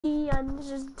and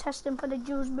this is testing for the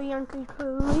Bianchi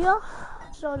career.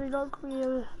 So they don't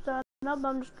career that up.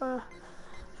 I'm just gonna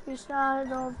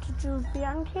restart off to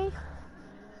Bianchi.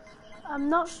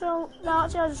 I'm not sure. No,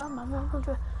 actually, I'm going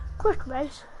to a quick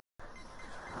race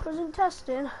because in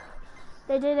testing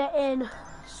they did it in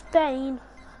Spain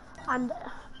and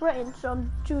Britain, so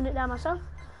I'm doing it there myself.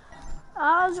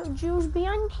 As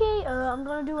Bianchi, I'm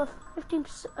gonna do a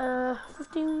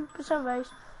 15% race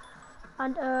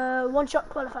and one-shot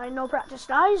qualifying, no practice,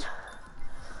 guys.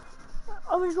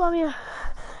 Obviously,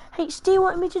 HD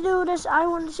wanted me to do this. I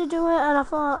wanted to do it, and I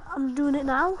thought I'm doing it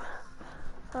now.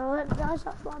 So, guys,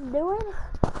 that's what I'm doing.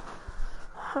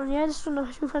 And yeah, this is the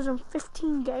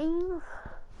 2015 game.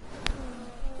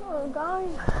 So,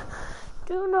 guys, if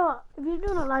you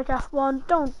do not like F1,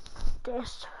 don't.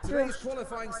 Today's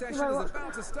qualifying session is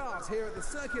about to start here at the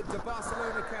Circuit de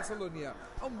Barcelona, Catalunya.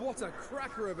 And what a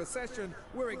cracker of a session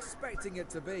we're expecting it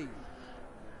to be.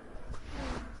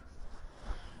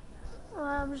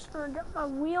 I'm just going to get my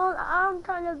wheel. I'm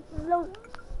kind of going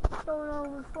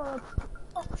over for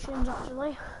options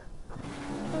actually.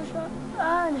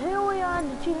 And here we are in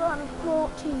the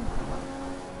 2014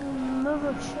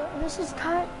 mothership. It's just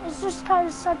kind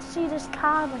of sad to see this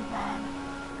car again.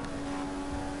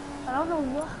 I don't know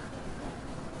what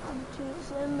I'm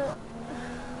choosing, but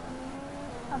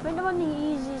I think I'm on the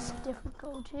easiest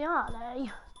difficulty, aren't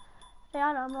they? Yeah,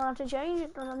 I don't know how to change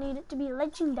it, but I need it to be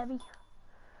legendary.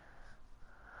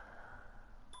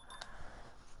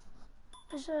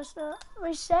 It's just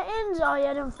my settings. Oh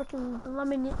yeah, I'm freaking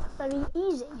blooming it very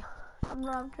easy. I'm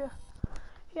gonna have to.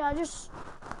 Yeah,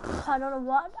 I don't know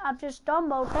what I've just done,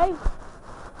 but okay.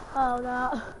 Oh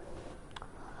no.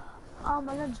 Oh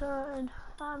my legs hurting.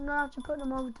 I'm gonna have to put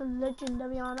them over to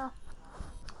legendary honor.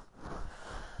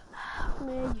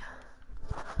 Me.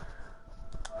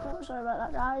 Oh, sorry about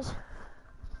that, guys.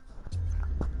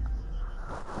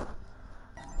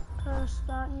 Gonna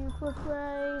start new quick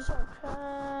race.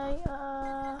 Okay.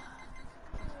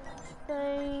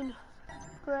 Spain,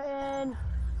 Britain,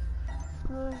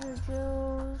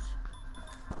 Jews,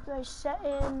 race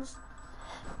settings.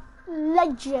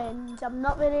 Legend. I'm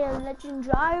not really a legend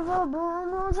driver, but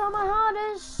I'm gonna try my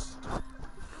hardest.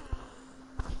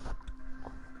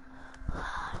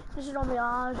 This is gonna be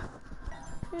hard.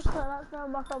 Just let that go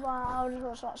back up. I'll just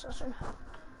go start session.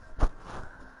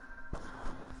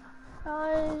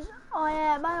 Guys, oh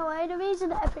yeah, by the way, the reason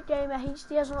the Epic Gamer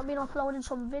HD has not been uploading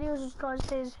some videos is because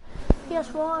his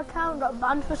PS4 account got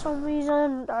banned for some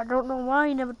reason. I don't know why,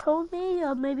 he never told me,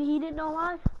 or maybe he didn't know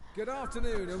why. Good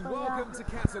afternoon and welcome to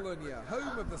Catalunya,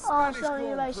 home of the Spanish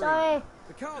Grand Prix. Sorry.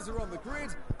 The cars are on the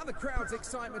grid and the crowd's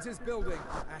excitement is building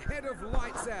ahead of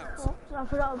lights out.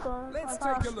 Let's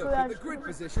take a look at the grid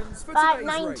positions for today's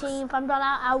race. 19th, I'm done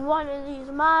out. I wanted to use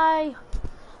my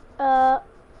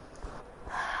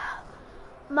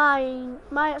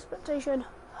expectation.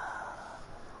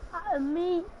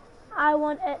 I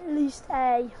want at least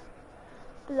a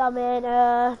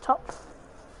top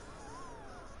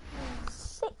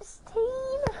 16.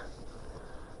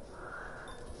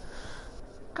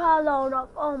 Car load up.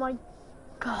 Oh my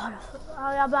god.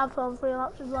 I have that for 3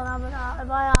 laps as well, haven't I? If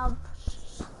I have,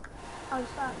 I'll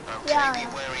start. Okay, yeah. Be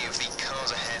wary of the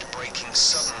cars ahead braking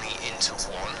suddenly into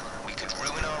one. We could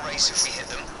ruin our race if we hit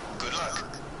them. Good luck.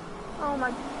 Oh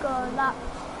my god, that's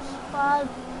bad.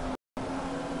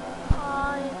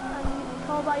 I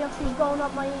told that she's going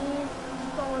up my ears.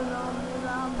 It's going on me.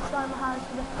 I'm trying my hardest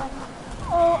to defend.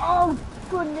 Oh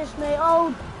goodness me.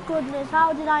 Oh goodness.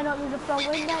 How did I not lose a front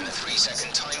wing then? A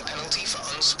 3-second time penalty for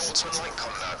unsportsmanlike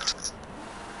conduct.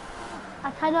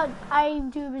 I cannot.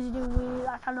 I'm too busy doing wheelies.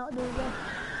 I cannot do this.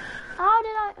 How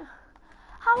did I?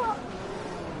 How?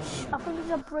 I think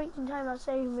it's a braking time that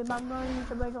saved me, but I'm going to need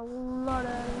to break a lot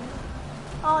of.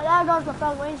 Oh, there goes the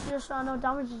front wing, just so I know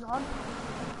damage is on.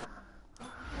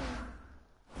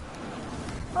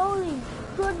 Holy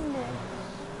goodness.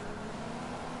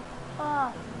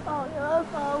 Oh,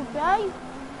 okay.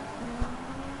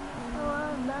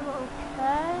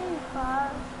 Okay,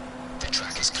 fine. The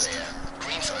track is clear.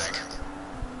 Green flag.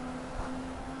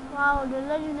 Wow, the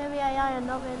legendary AI are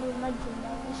not really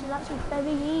legendary. This is actually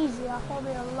very easy. I thought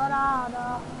it'd be a lot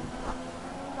harder.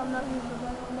 I'm not using the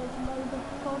legendary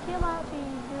difficulty. I'm actually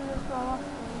doing this slower.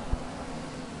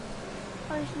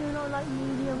 I just do not like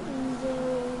medium, easy,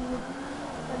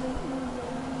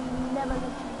 never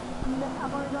legendary.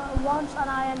 I've only done it once and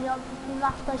I ended up in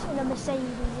last place in a Mercedes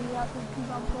in the actual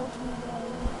 2014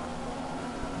 game.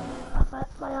 I bet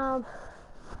my arm.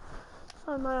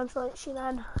 Find my arm's right, she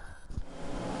then.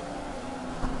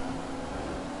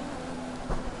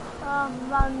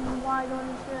 Ran wide on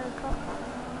into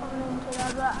coming into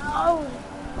there, but oh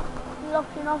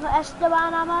looking over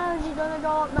Esteban Amar. He's gonna go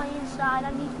up my inside.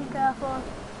 I need to be careful.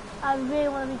 I really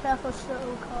want to be careful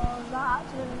still because that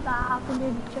accident that happened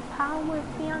in Japan with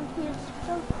Bianchi and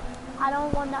stuff. I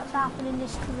don't want that to happen in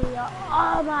this career.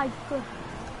 Oh my god.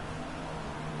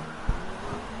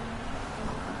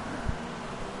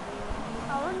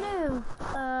 I wonder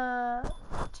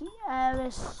if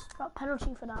Tierras got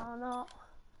penalty for that or not.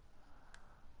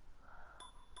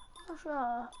 Not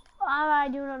sure. I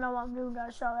do not know what I'm doing,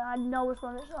 guys. Sorry, I know which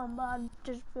one it's on, but I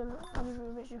just feel a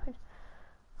bit stupid.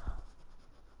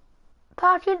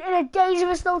 Parking in a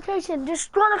dangerous location.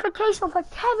 Disqualification for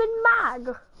Kevin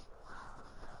Mag.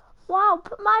 Wow,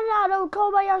 Manado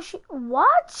Kobayashi.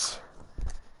 What?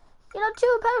 You know,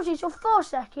 2 penalties for 4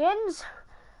 seconds.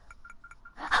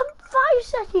 5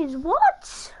 seconds.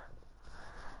 What?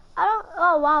 I don't.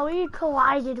 Oh wow, he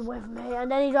collided with me, and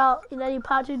then he got. And then he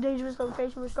parked in a dangerous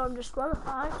location, which got him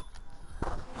disqualified.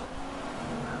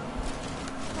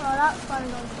 Oh, that's fine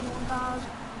on some more cars.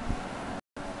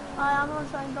 I'm going to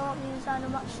try and go up the inside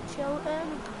and match Chilton.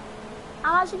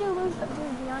 I'm actually going to lose that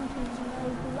Jules Bianchi today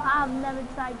because I've never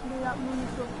tried to do that move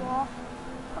before.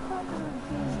 I can't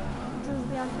use Jules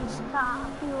Bianchi's car. I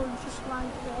feel just like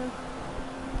him.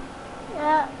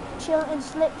 Yeah, Chilton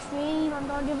slipstream. I'm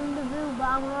going to give him the view, but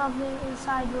I'm going to have the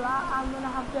inside lap. I'm going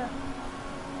to have the.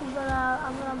 I'm going to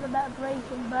have the better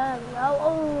braking barely.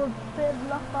 Oh, a bit of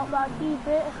luck out, but I keep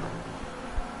it.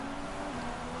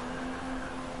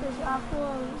 Because I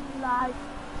feel like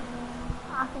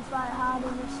I can fly hard in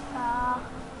this car.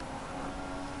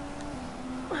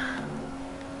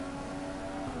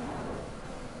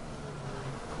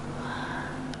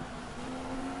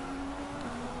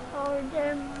 Oh, we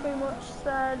didn't pretty much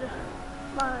said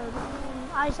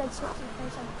I said 60, they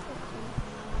said 50.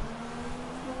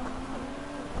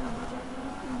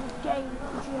 The game,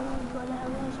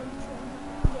 whatever it is.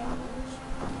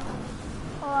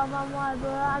 Oh, I'm on wide, but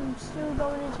I'm still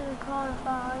going into the corner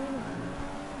fine.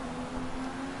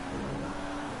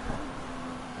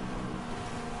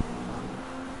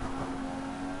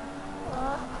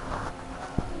 But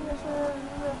this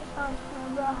sounds a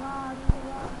bit hard for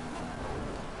that.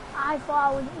 I thought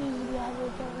I would easily have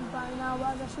it by now,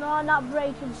 but that's not. That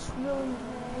braking ruined me.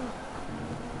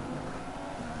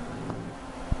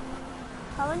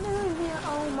 I wonder who's here.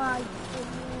 Oh my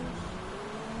goodness.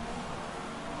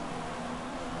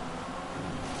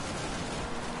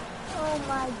 Oh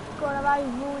my god, have I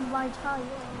ruined my tire?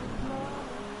 No.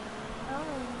 Oh,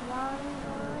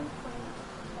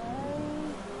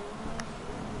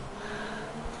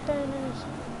 10 minutes.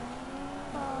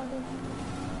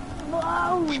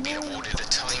 Whoa! We've been awarded a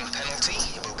time penalty.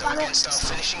 It will go against our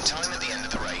finishing time at the end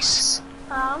of the race.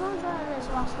 I'm gonna try this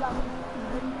last lap.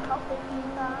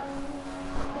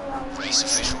 Race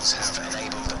officials have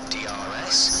enabled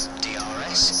DRS.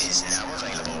 DRS is now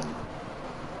available.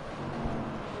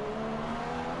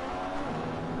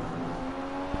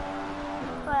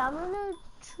 I'm gonna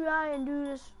try and do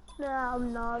this now.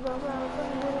 I'm not. I'm gonna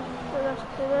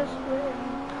do this with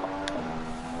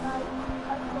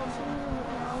like close to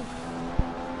now.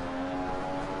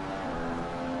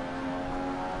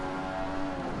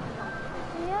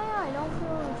 Yeah, I don't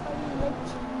feel like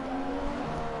late.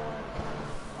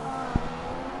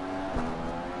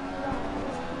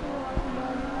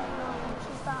 It's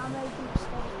just that I'm making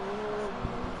mistakes.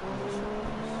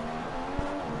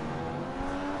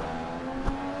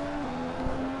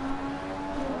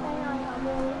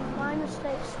 My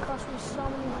mistakes cost me so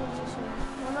many positions.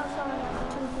 Well, not so many, like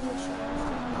 2 positions.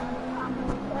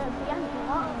 Bianchi,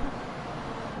 what?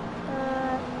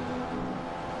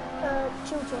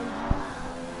 Chilton.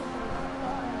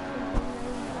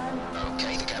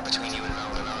 Okay, the gap between you and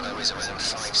Maldonado is around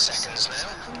 5 seconds now.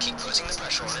 Keep putting the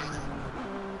pressure on him.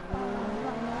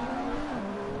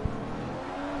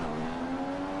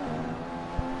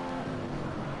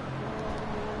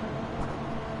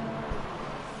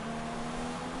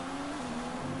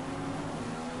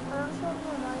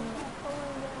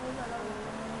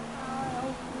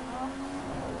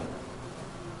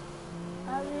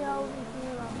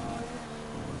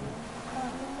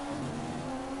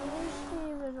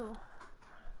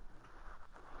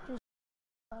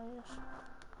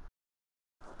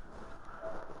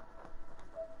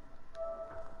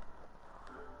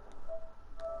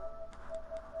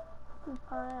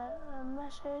 A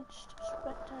message to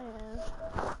spectators.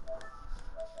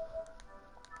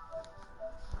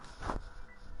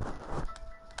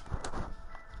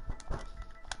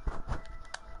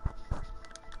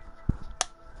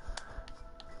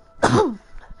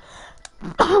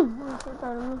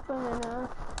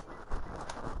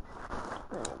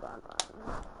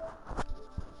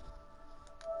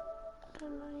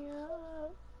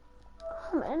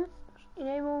 then,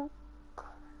 enable.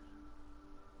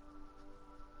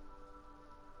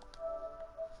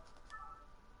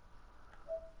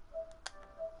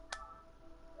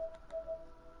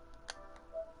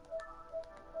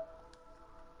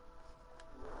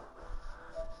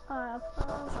 Alright,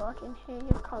 so I can hear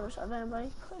your comments on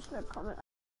anybody. Please no comment.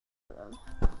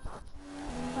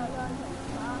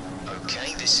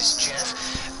 Okay, this is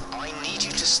Jeff. I need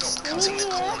you to stop cutting the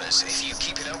corners. If you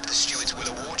keep it up, the stewards will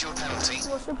award you a penalty.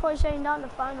 What's the point saying down the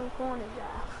final corner,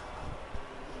 Jeff?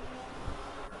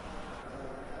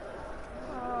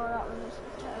 Oh, that was just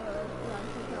terrible.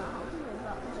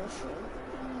 That position.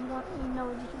 He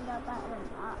knows he can get better than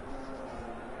that.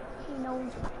 He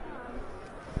knows it.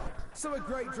 So a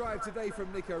great drive today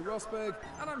from Nico Rosberg,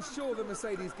 and I'm sure the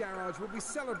Mercedes garage will be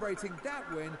celebrating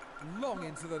that win long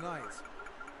into the night.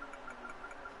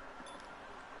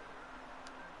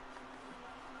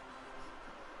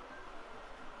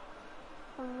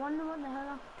 I wonder what the hell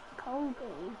happened to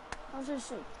Colby. I was just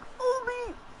saying,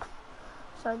 Colby!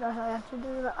 So that's how I have to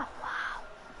do that. Oh,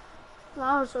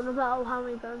 wow. I was on about how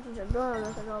many penalties I've done, and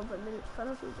I said, oh, but minutes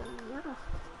penalties, and yeah.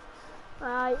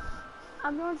 Right.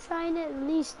 I'm not trying to at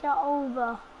least get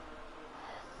over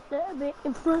a bit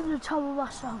in front of the Toro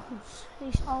Rossos. At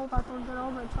least all I've done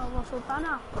over the Toro Rosso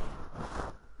banner.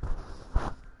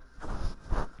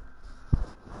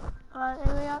 Right,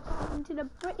 here we are into the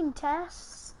Britain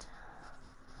test.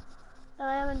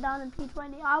 I haven't done in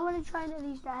P20. I want to try and at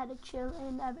least ahead of chill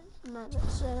in Everton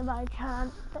if I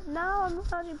can. But now I'm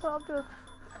actually put up to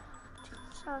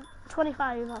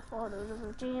 25. I thought it was a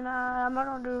 15. I'm not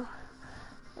going to do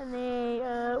any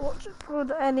what's it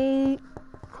called, any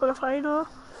qualifying or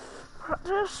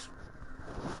practice.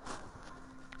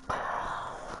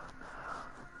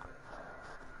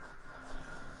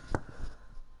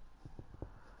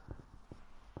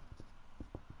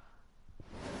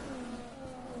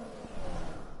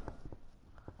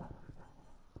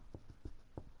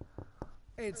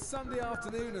 It's Sunday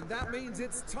afternoon, and that means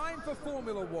it's time for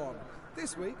Formula One.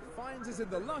 This week finds us in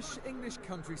the lush English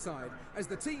countryside as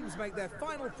the teams make their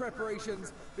final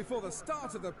preparations before the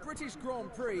start of the British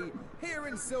Grand Prix here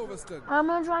in Silverstone. I'm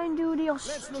going to try and do the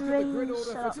Let's look at the grid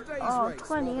order for today's race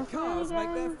 20 while the cars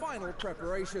make their final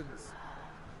preparations.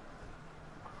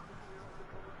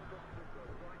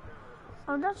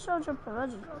 Oh, that's such a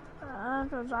positive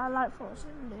because I like Force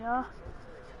India.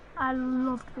 I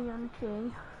loved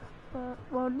Bianchi, but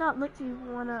well, not literally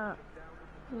wanna,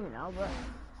 but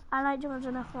I liked him as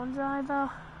an F1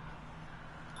 driver.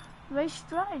 Race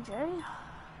strategy.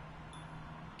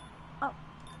 Oh.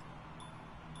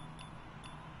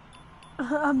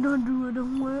 I'm not doing it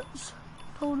on works.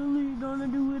 Totally gonna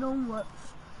do it on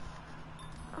works.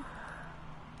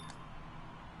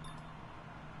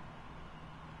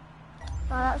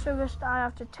 That's a risk I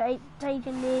have to take.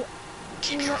 Taking the.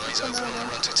 Keep your eyes open on the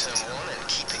run to turn 1 and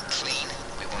keep it clean.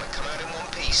 We want to come out in one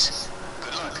piece.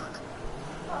 Good luck.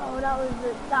 Oh, that was a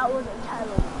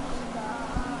terrible.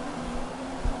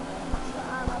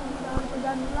 I'm going to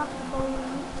then last one.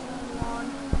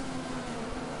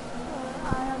 I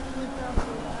have to be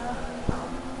careful there.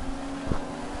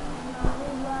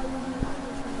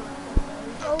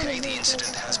 Okay, the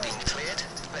incident has been cleared.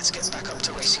 Let's get back up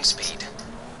to racing speed.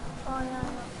 Oh yeah.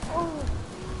 Oh.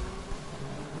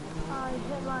 I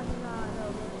hit my nine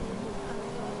over.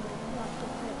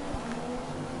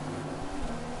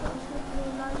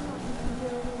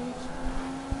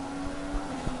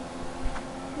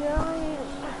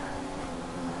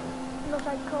 Looks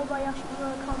like Kobayashi's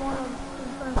going to come on in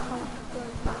first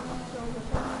confidence. So the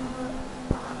second,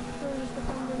 but he's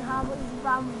defending hard, but he's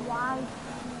ran wide.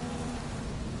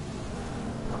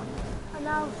 And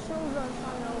now Silver's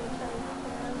trying to overtake.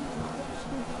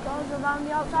 He goes around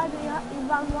the outside, but he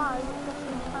ran wide. Just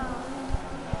in time.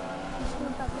 He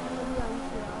still got the end of the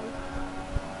outfield.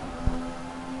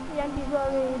 The end is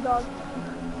really done.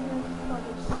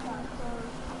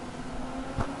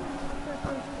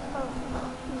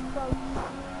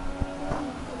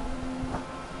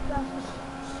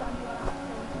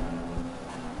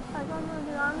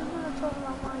 I'm going to talk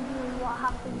about what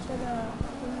happened to the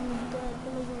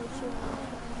delivery ship.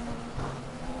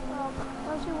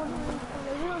 Actually,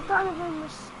 it was kind of a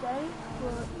mistake,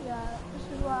 but yeah, this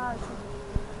is what I think.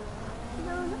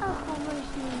 There was F1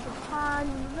 racing in Japan,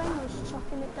 the rain was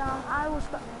chucking it down. I was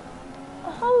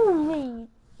holy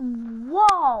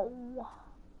whoa!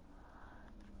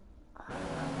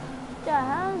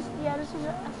 Yeah, this is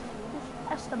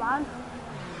Esteban.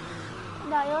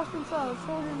 Now he lost control,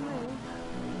 so did me.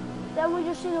 Then we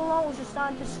just see the Lotus just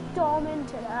starting to storm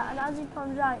into there, and as he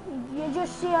comes out, you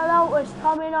just see a Lotus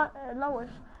coming on.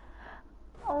 Lotus.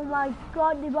 Oh my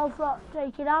god, they both got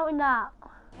taken out in that.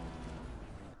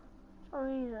 For some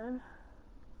reason.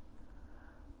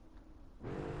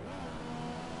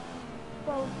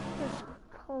 Both just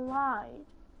collide.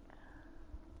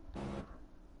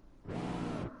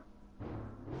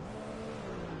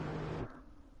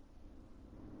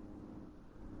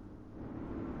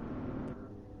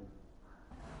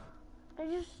 They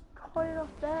just caught it off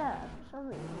there for some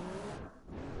reason.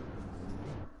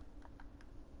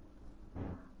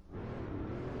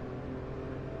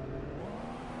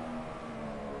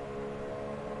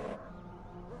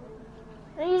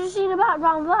 And you just see the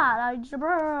background that, like the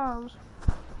birds.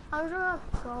 I was gonna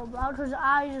go about because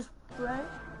I just went.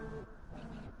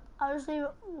 I just leave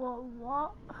it.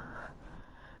 What?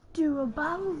 Do a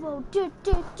Bravo. Do.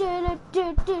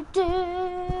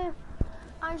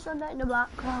 I saw that in the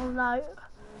background, like.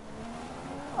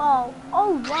 Oh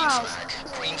wow.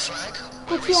 Green flag.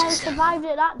 Lucky I survived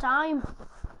it that time.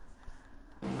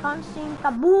 Can't seem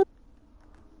to boom.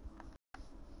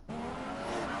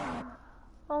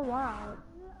 Oh wow.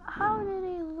 How did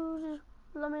he lose his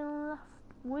blooming left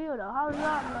wheel though? How's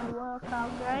that gonna work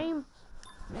out, game?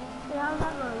 Yeah, how's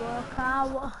that gonna work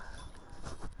out?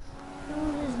 He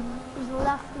loses his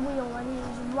left wheel and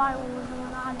his right one was the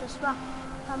one that had the strap.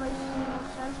 That makes no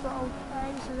sense, but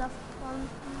okay, this is F1.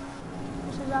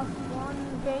 This is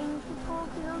F1 games we're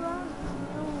talking about.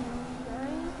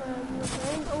 Okay,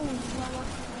 oh,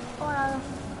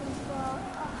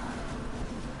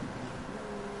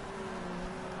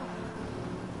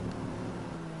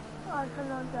 I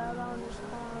cannot get around this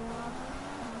corner.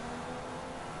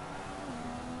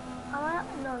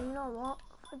 No, you know what?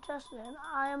 For testing,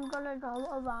 I am gonna go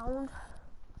around.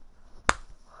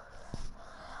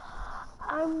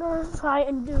 I'm gonna try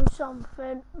and do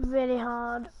something really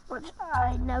hard, which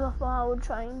I never thought I would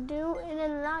try and do in a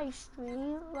live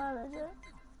stream. Where is it?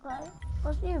 Right,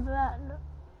 what's the event?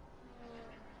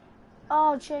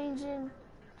 Oh, changing.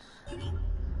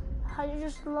 Had you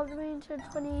just logged me into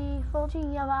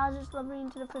 2014? Yeah, but I just logged me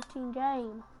into the 15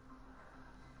 game.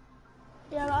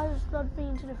 Yeah, but I just logged me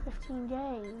into the 15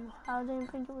 game. I didn't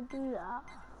think it would do that.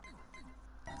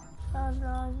 I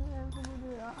didn't think it would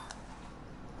do that.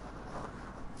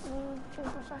 I need to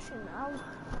change my session now.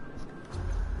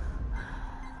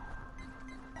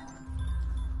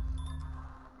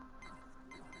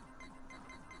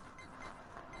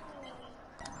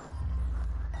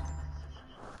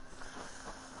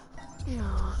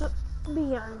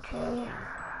 Bianchi.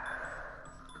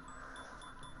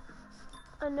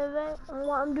 And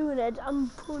what I'm doing is I'm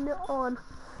putting it on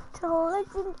to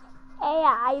Legend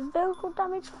AI vehicle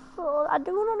damage full. I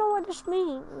do want to know what this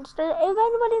means. If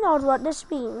anybody knows what this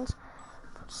means,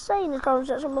 say in the comment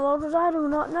section below, because I do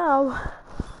not know.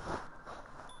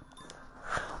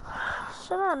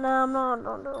 So that now I'm not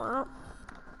don't do that.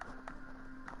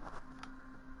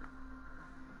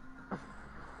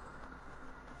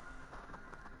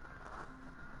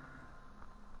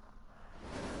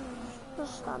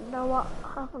 Just don't know what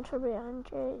happened to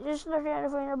Bianchi. Just look at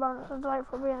everything about it. It's like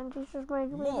for Bianchi, it's just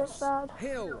making me a bit sad.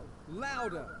 Hill,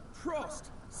 Lauda, Prost,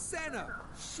 Senna,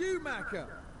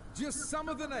 Schumacher. Just some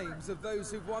of the names of those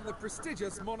who've won the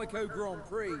prestigious Monaco Grand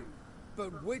Prix.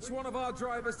 But which one of our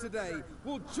drivers today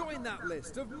will join that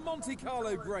list of Monte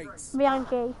Carlo greats?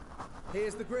 Bianchi.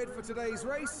 Here's the grid for today's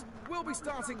race. We'll be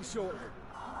starting shortly.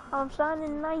 I'm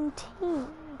starting 19th. I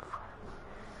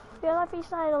feel like he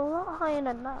started a lot higher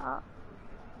than that.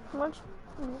 Much.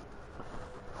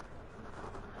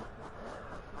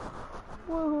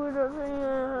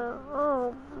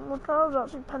 Oh, my car's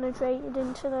actually penetrated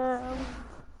into the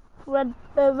Red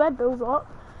Bull lot.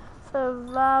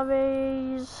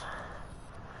 Ferraris.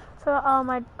 Oh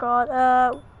my god.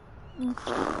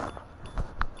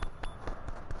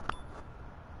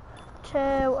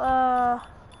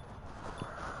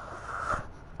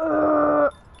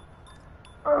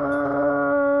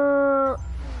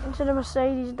 Into the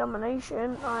Mercedes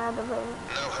domination, I had a bit. No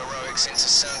heroics into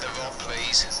Sandoval,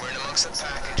 please. We're in amongst the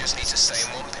pack and just need to stay in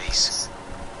one piece.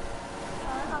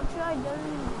 I've tried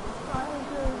doing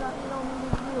that, you know,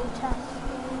 real tests.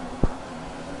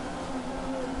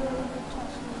 Really good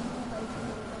testing,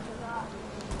 basically, because of that.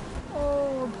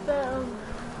 Oh, a bit of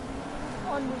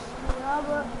honesty here,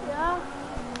 but yeah.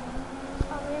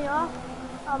 I'm here.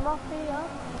 I'm up here.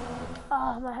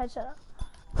 Ah, my headset.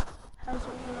 Headset's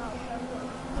out there, but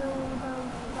still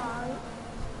don't die.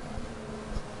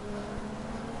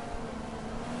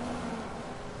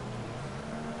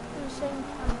 At the same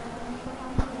time,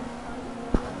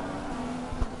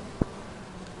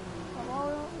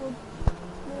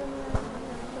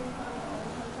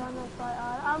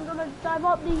 I'm gonna dive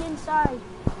up the inside.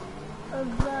 a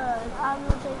bird. I'm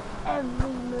going to take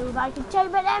every move I can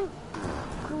take, but then...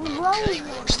 Okay,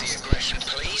 watch the aggression,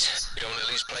 please. We don't want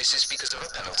to lose places because of a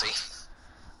penalty.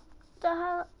 The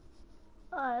hell?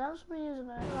 Alright, that's me, isn't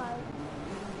it? Right.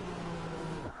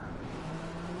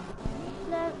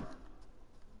 Then...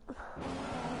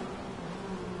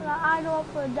 Like, I go up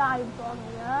for a dive bomb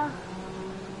here.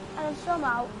 And then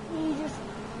somehow, he just...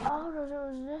 Oh, it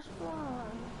was this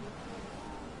one.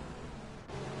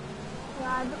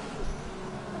 Yeah, and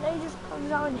he just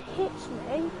comes out and hits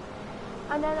me.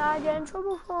 And then I get in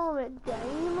trouble for it,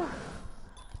 game.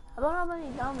 I don't have any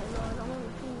damage, I'm only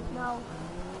 2 now.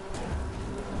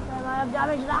 Then I have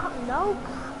damage that? Nope.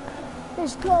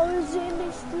 This goal is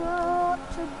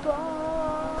indestructible.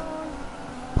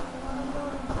 I'm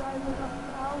going to drive it up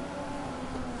now.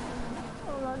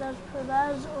 Oh, look, there's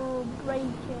Perez or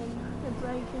braking. The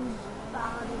braking's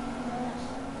bad in this.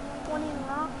 20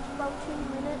 laps, about 2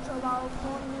 minutes, about a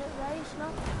 40-minute race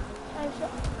now.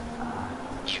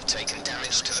 You've taken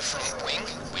damage to the front wing.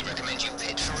 We recommend you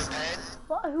pit for repair.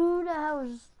 What? Who the hell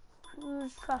is...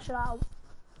 Who's crashed out?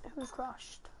 Who's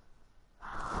crashed?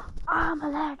 Ah, my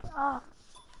leg! Oh.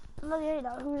 Bloody hate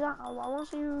that. Who's that? I want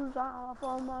to see who's that. I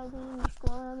thought I might be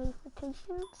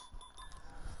notifications.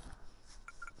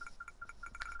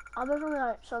 I don't really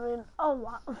like something. Oh,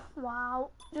 wow.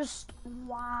 Wow. Just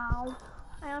wow.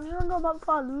 I'm just gonna go back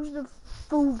before I lose the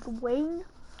full wing.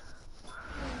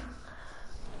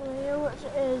 Here, which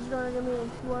is going to give me the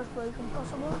worst braking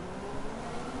possible.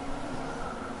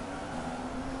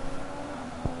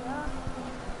 Yeah.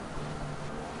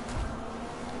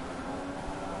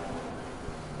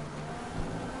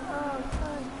 Oh,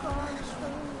 thank God, this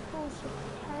thing is supposed to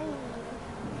pain me.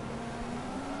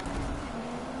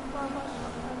 Well, that's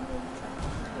not going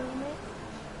to me.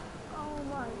 Oh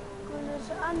my goodness,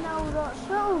 and now we've got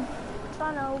so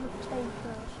trying to overtake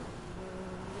us.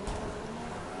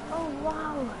 Oh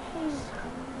wow, he's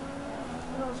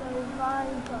not so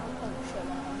revived, but I'm going to shut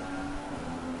up.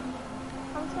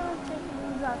 I'm trying to take a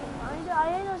new dragon. I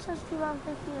hate that says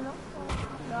 250 and up.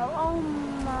 No, oh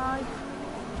my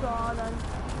God, and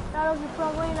that was the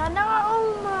front wing, and now,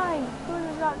 oh my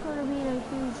goodness, that could have been a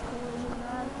huge collision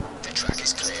there. The track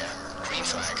is clear. Green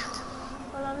flag.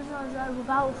 Well, I'm just going to drive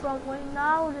without a front wing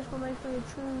now. This will make me a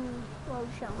true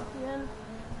world champion.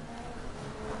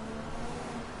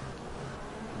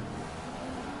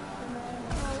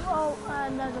 Oh,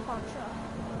 and there's a puncture.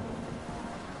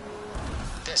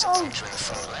 There's a puncture in the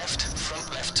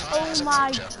front left tire has a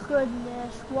puncture. Oh my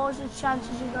goodness, what's the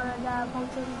chances you're going to get a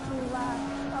puncture in 2 laps?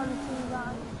 Only 2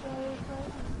 laps, seriously?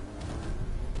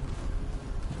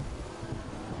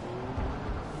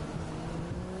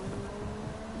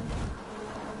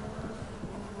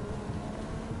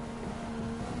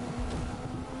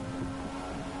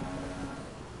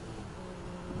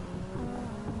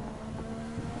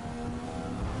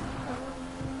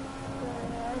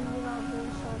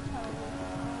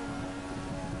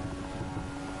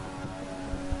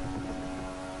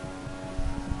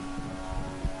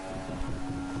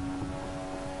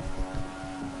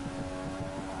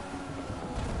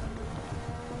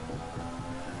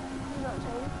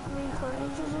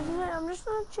 I'm just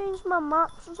going to change my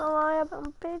maps so I have it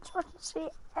on page so I can see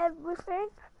everything.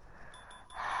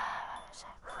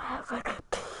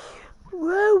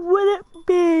 Where will it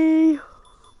be?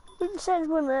 It says,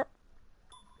 wouldn't it?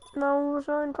 No,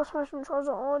 so in customization controls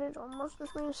or audio on must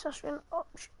just mean session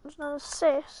options, not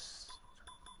assist.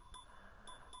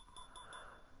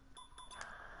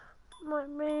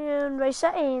 Might be in race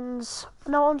settings.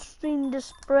 Now on screen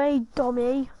display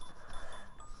dummy.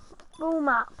 Full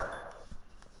map.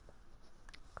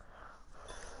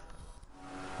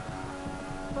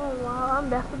 Oh wow, I'm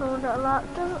definitely going to get that.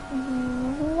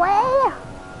 Way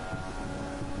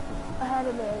ahead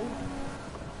of me.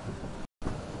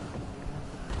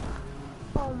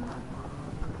 Oh my.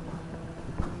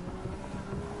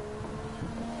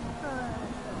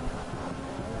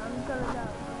 I'm gonna go.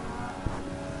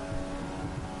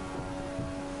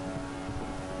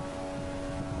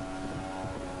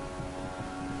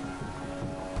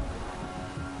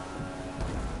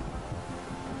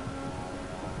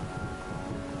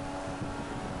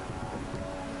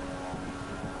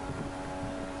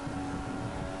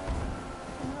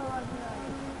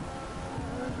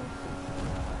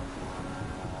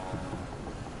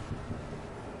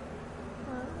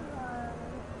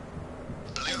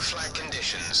 Flag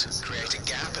conditions. Create a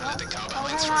gap and let the car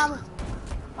behind through.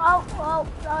 Oh,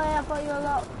 sorry, I thought you were a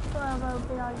lot further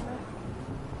behind me.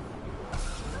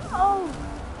 Oh!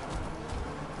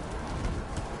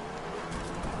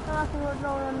 I think what's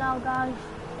going on now, guys.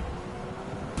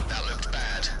 That looked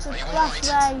bad. It's Are you last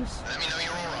alright? race. Let me know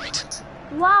you're alright.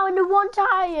 Wow, and the one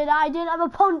tyre that I didn't have a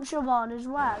puncture on as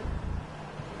well.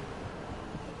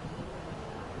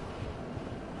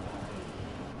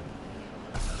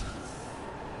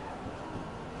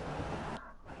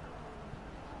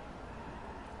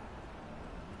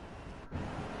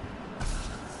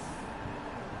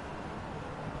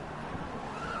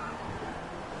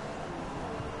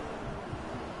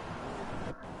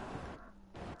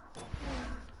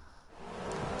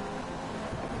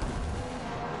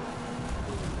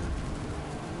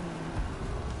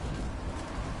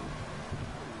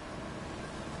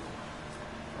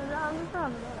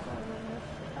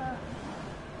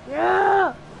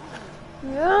 Yeah!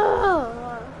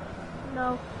 Yeah!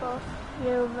 No, fuck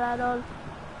you, Venom.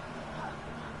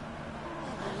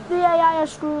 The AI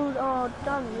has screwed. Oh,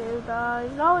 damn you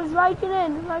guys. No, it's raking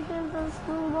in. Raking in from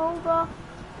screwed over.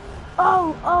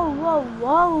 Oh, whoa,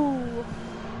 whoa.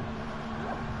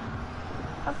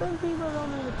 I think people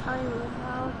don't need the timers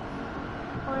now.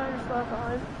 Oh, no, just work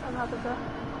on it. I'm happy to.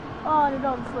 Oh, they're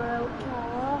done through.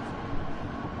 Aww.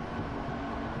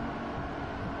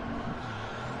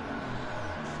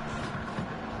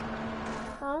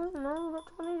 Oh, no, we've got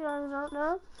 20 guys out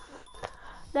now.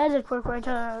 There's a quick way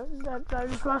to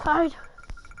just verified.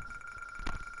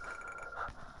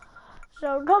 So,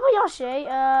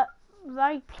 Kobayashi,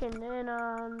 raking in,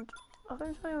 and I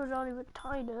think he was only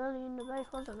retired early in the race,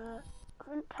 wasn't it? I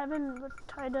think Kevin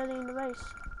retired early in the race.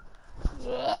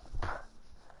 Yep.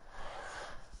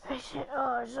 Racing,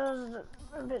 oh, it says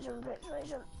a bit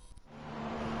racing.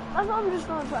 That's what I'm just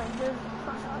going to try and do.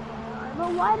 But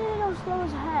why did it not slow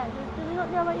us ahead? Did it not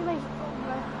know about your race?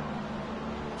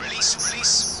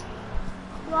 Release.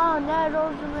 Oh no,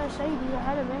 there's the Mercedes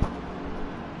ahead of me.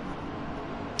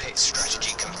 Pit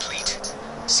strategy complete.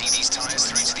 See these tyres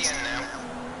through to the end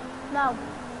now? No.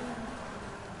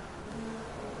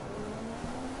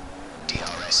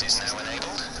 DRS is now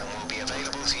enabled and will be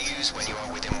available to use when you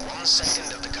are within 1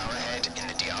 second of the car ahead in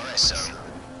the DRS zone.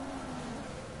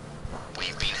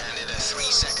 We've been handed a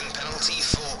 3-second penalty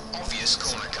for obvious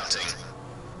corner cutting.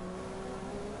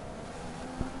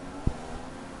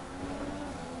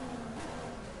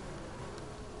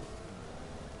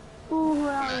 Ooh,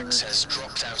 Max has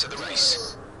dropped out of the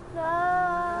race.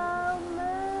 No,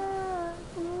 man.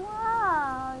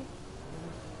 Why?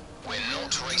 We're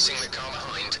not racing the car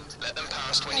behind. Let them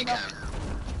past when you can.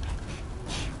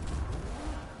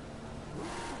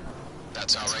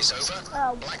 That's our race over.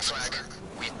 Oh. Black flag.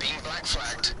 We've been black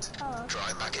flagged. Oh.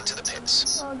 Drive back into the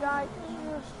pits. Oh, guys,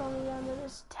 this is from the end of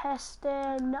this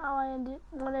testing. Now I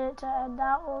wanted it to end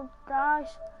out. Well, guys,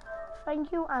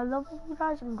 thank you. I love you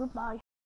guys, and goodbye.